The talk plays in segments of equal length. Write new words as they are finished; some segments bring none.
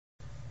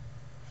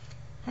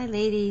Hi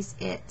ladies,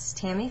 it's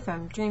Tammy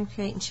from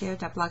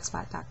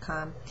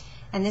dreamcreateandshare.blogspot.com,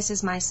 and this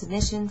is my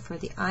submission for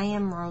the I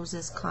Am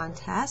Roses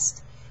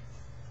contest,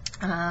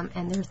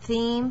 and their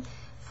theme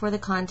for the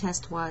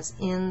contest was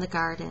in the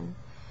garden.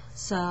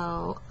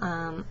 So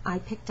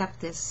I picked up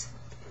this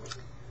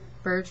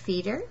bird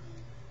feeder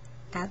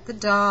at the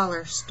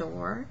dollar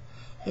store.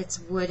 It's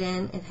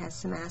wooden, it has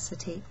some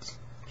acetate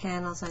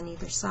panels on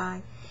either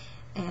side,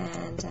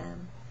 and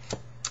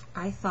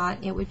I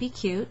thought it would be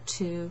cute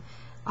to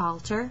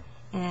alter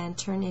and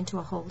turn into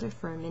a holder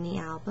for a mini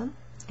album,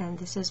 and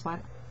this is what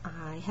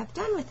I have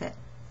done with it.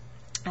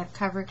 I've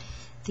covered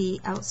the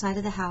outside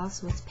of the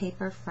house with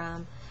paper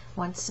from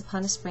Once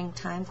Upon a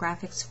Springtime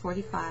Graphics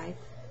 45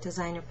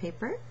 designer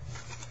paper,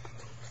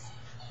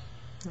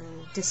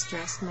 and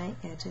distressed my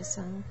edges.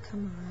 Oh,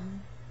 come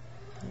on,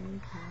 there we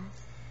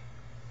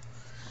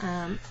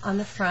go. On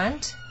the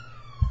front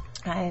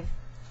I've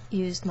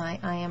used my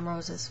I Am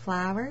Roses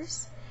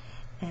flowers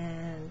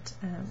and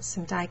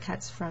some die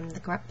cuts from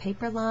the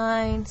paper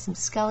line, some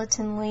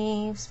skeleton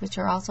leaves, which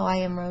are also I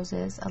Am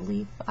Roses, a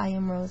leaf I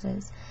Am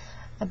Roses,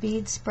 a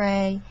bead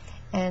spray,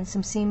 and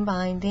some seam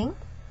binding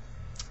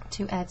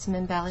to add some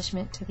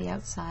embellishment to the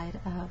outside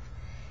of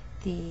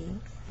the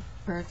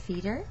bird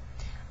feeder.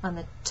 On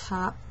the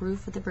top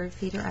roof of the bird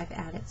feeder I've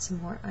added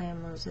some more I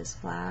Am Roses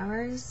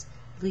flowers,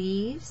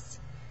 leaves,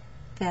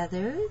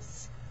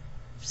 feathers,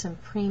 some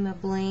Prima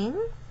bling,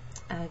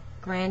 a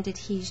grand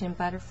adhesion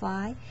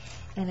butterfly,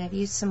 and I've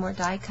used some more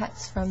die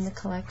cuts from the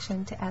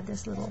collection to add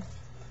this little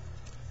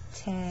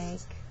tag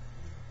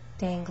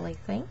dangly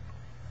thing.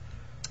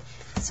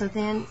 So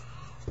then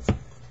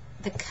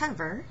the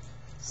cover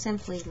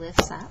simply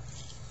lifts up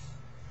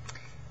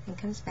and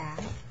comes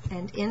back,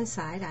 and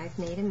inside I've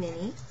made a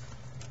mini.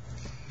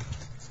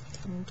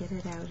 And get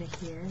it out of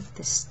here.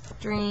 The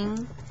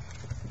string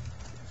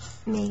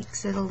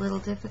makes it a little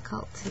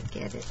difficult to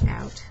get it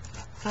out,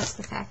 plus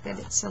the fact that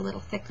it's a little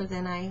thicker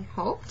than I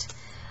hoped.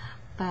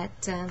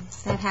 But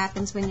that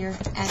happens when you're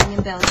adding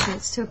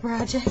embellishments to a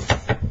project.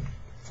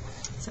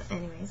 So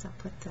anyways, I'll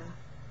put the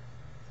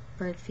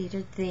bird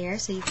feeder there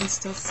so you can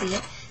still see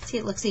it. See,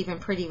 it looks even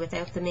pretty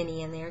without the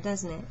mini in there,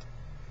 doesn't it?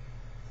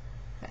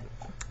 But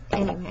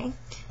anyway,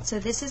 so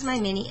this is my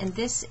mini, and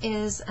this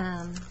is,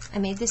 I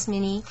made this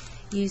mini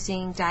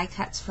using die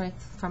cuts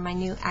from my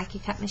new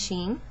Accucut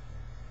machine.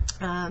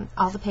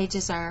 All the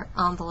pages are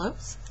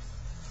envelopes,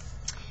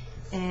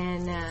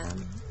 and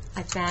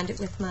I bound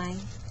it with my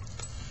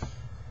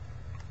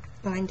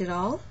bind it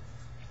all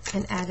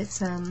and added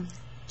some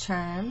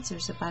charms.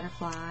 There's a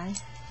butterfly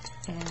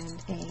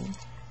and a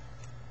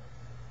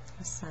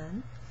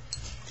sun.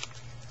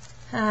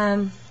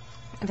 I've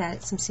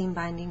added some seam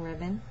binding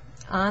ribbon.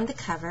 On the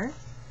cover,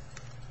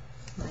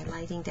 my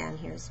lighting down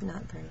here is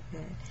not very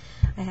good.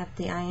 I have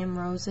the I Am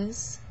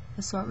Roses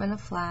assortment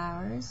of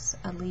flowers,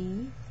 a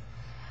leaf,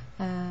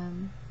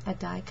 a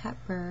die cut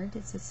bird,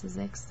 it's a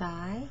Sizzix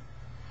die,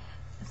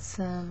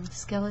 some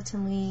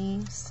skeleton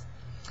leaves.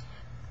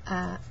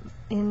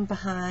 In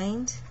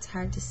behind, it's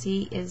hard to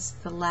see, is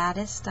the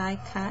lattice die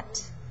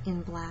cut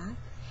in black,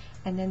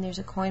 and then there's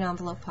a coin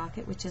envelope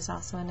pocket, which is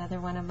also another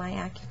one of my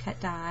Accucut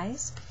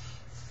dies.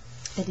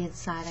 And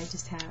inside I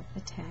just have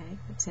a tag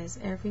that says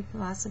every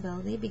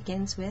possibility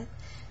begins with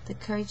the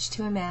courage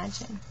to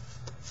imagine.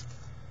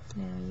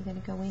 Now, you're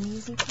going to go in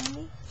easy for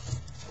me?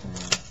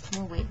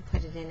 We'll wait and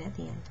put it in at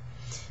the end.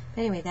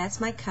 But anyway, that's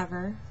my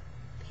cover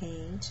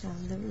page.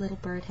 The little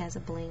bird has a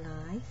bling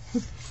eye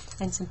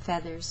and some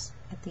feathers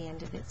at the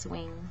end of its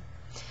wing.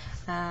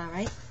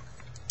 Alright,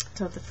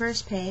 so the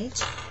first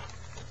page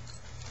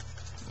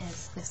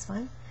is this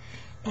one,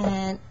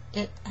 and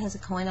it has a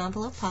coin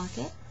envelope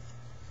pocket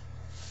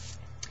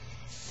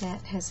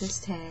that has this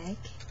tag,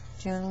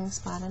 journaling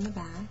spot on the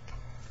back,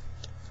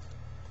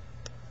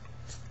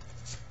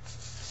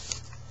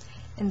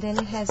 and then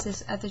it has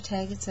this other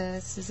tag. It's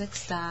a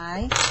Sizzix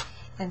die,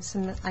 and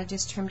I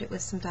just trimmed it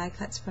with some die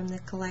cuts from the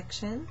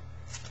collection,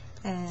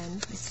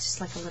 and it's just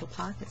like a little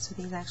pocket, so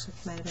these actually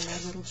come out of their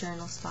little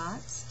journal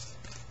spots,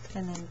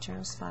 and then a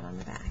journal spot on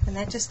the back, and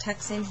that just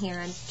tucks in here,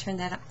 and turn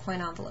that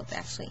coin envelope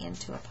actually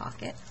into a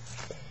pocket.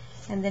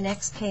 And the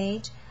next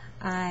page,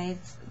 I've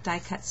die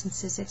cut some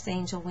Sizzix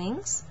angel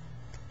wings,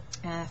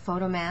 a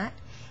photo mat,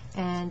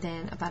 and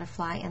then a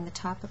butterfly, and the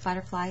top of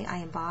butterfly I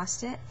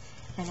embossed it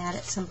and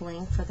added some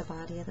bling for the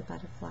body of the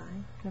butterfly,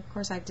 and of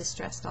course I've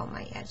distressed all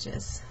my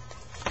edges.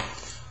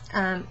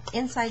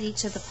 Inside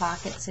each of the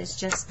pockets is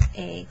just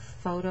a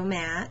photo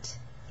mat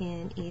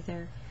in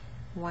either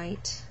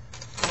white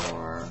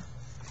or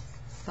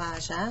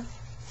Baja,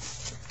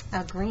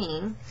 a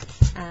green.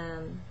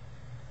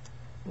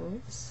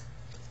 Oops,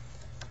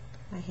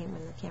 I hate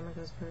when the camera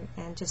goes blurry.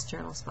 And just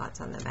journal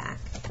spots on the back.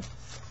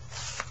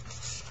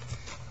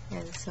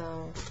 And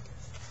so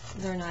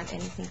they're not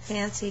anything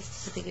fancy,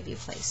 but they give you a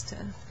place to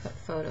put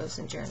photos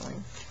and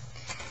journaling.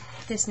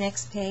 This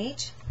next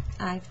page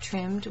I've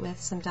trimmed with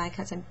some die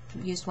cuts. I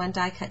used one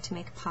die cut to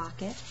make a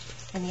pocket,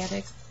 and the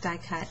other die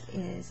cut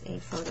is a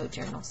photo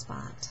journal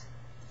spot.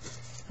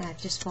 And I've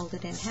just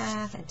folded it in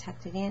half and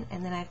tucked it in,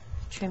 and then I've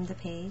trimmed the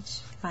page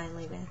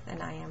finally with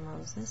an I Am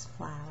Roses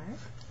flower.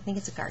 I think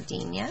it's a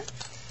gardenia.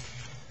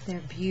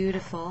 They're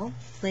beautiful.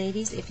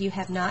 Ladies, if you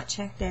have not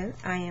checked out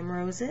I Am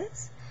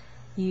Roses,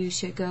 you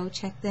should go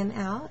check them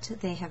out.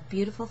 They have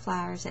beautiful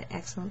flowers at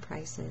excellent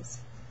prices,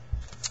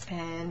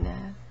 and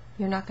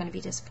you're not going to be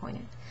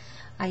disappointed.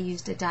 I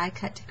used a die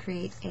cut to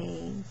create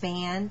a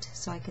band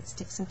so I could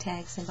stick some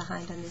tags in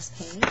behind on this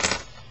page.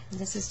 And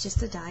this is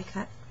just a die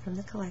cut from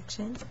the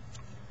collection.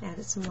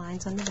 Added some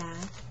lines on the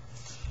back.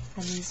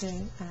 I'm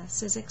using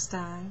Sizzix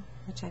die,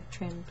 which I've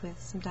trimmed with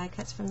some die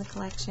cuts from the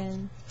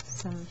collection,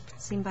 some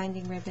seam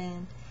binding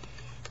ribbon,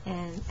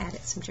 and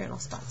added some journal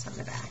spots on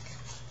the back.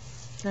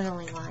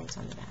 Journaling lines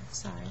on the back,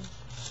 sorry.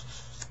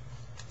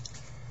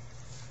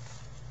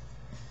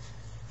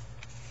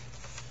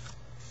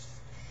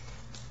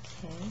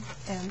 Okay,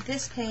 and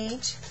this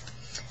page,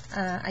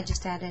 I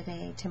just added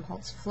a Tim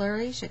Holtz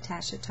flourish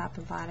attached to top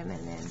and bottom,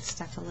 and then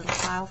stuck a little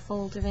file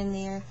folder in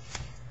there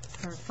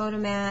for photo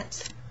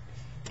mat,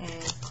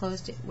 and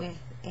closed it with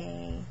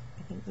a,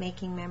 I think,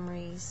 Making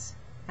Memories.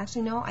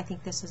 Actually, no, I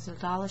think this is a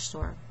dollar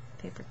store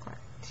paper clip.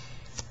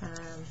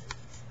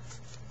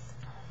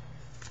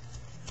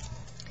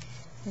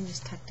 And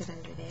just tucked it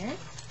under there.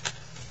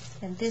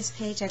 And this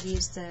page, I've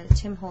used the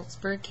Tim Holtz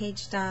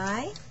birdcage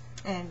die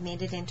and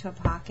made it into a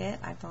pocket.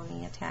 I've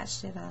only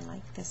attached it on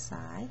like this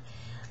side.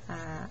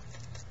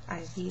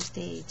 I've used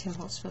a Tim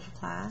Holtz Swivel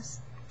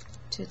Class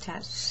to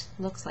attach,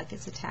 looks like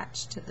it's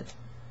attached to the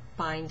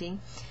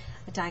binding.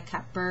 A die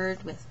cut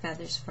bird with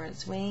feathers for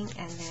its wing,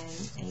 and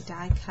then a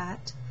die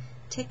cut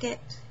ticket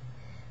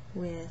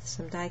with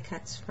some die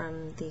cuts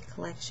from the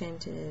collection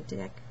to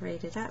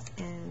decorate it up,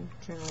 and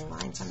journaling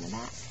lines on the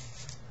back.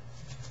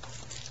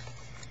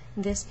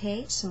 This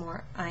page, some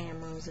more I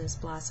Am Roses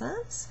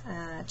blossoms,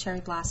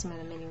 cherry blossom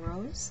and a mini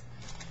rose,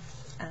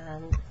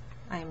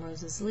 I Am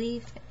Roses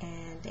leaf,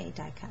 and a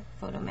die cut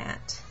photo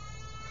mat.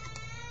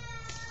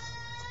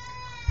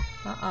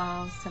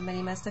 Uh-oh,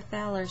 somebody must have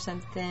fell or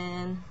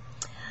something.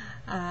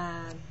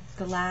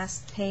 The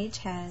last page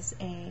has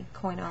a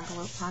coin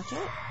envelope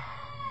pocket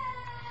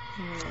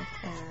with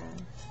a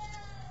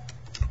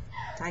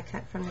die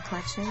cut from the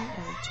collection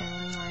and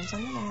journaling lines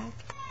on the back,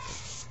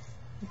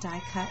 a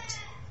die cut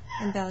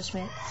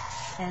embellishment,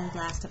 and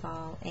last of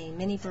all, a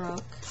mini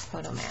Baroque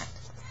photo mat.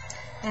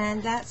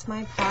 And that's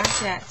my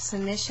project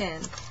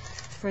submission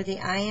for the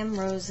I Am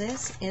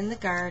Roses in the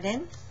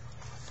Garden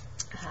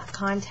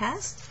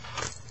contest.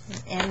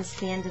 It ends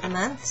the end of the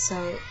month,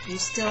 so you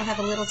still have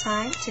a little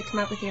time to come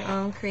up with your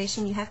own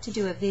creation. You have to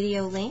do a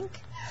video link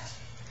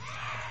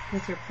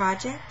with your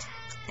project,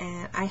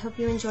 and I hope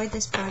you enjoyed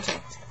this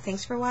project.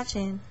 Thanks for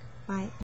watching. Bye.